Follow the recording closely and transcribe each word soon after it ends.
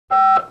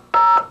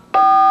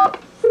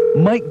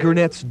Mike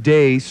Gurnett's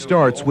day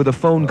starts with a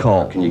phone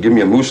call. Can you give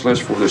me a moose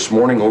list for this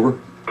morning, over?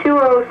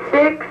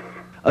 206.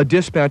 A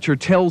dispatcher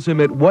tells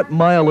him at what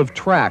mile of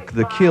track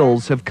the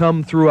kills have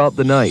come throughout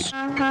the night.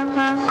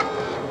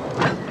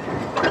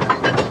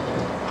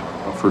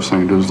 First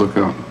thing I do is look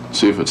out,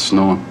 see if it's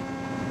snowing.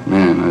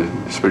 Man,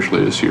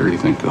 especially this year, you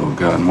think, oh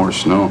God, more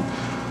snow.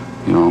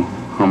 You know,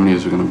 how many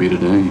is it going to be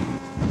today?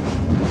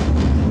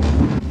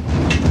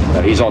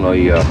 He's on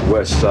the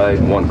west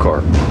side, one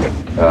car.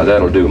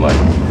 That'll do, Mike.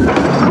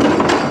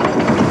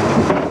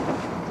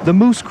 The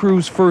Moose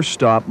Crew's first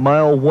stop,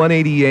 mile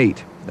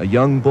 188. A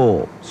young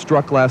bull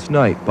struck last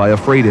night by a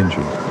freight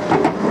engine.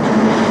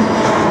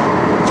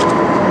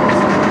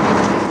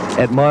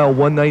 At mile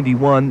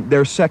 191,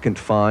 their second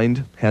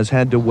find has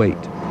had to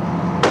wait.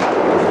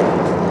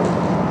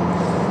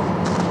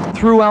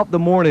 Throughout the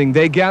morning,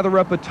 they gather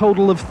up a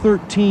total of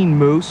 13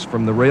 moose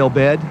from the rail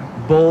bed,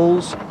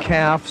 bulls,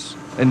 calves,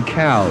 and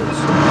cows.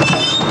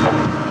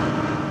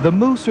 The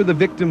moose are the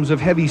victims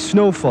of heavy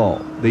snowfall.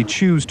 They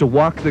choose to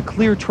walk the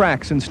clear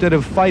tracks instead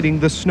of fighting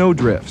the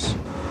snowdrifts.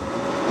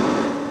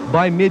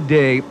 By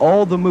midday,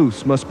 all the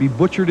moose must be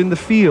butchered in the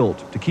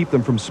field to keep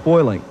them from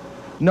spoiling.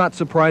 Not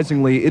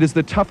surprisingly, it is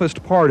the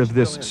toughest part of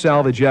this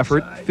salvage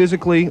effort,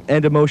 physically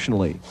and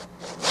emotionally.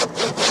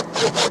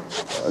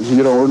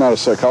 You know, we're not a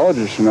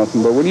psychologist or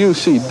nothing, but when you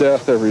see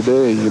death every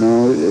day, you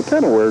know, it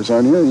kind of wears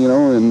on you, you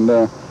know, and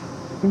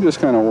you just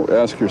kind of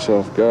ask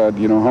yourself, God,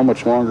 you know, how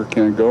much longer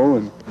can it go?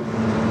 And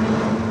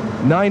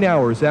 9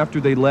 hours after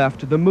they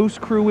left, the Moose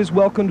Crew is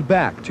welcomed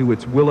back to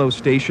its Willow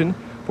station.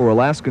 For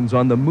Alaskans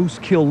on the moose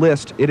kill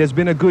list, it has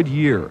been a good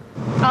year.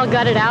 All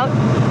gutted out?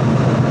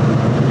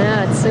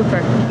 Yeah, it's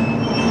super.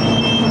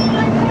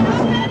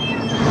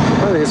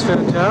 I think it's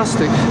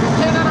fantastic.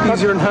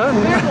 Easier than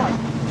hunting.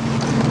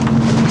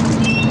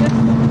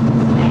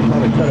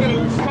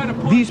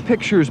 These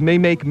pictures may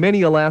make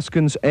many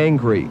Alaskans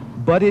angry,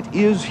 but it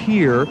is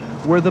here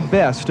where the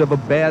best of a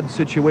bad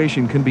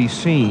situation can be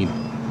seen.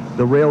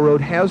 The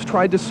railroad has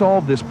tried to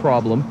solve this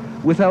problem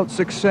without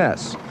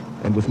success,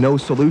 and with no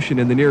solution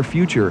in the near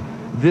future,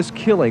 this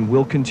killing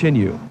will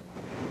continue.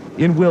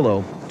 In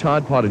Willow,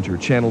 Todd Pottinger,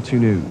 Channel 2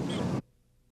 News.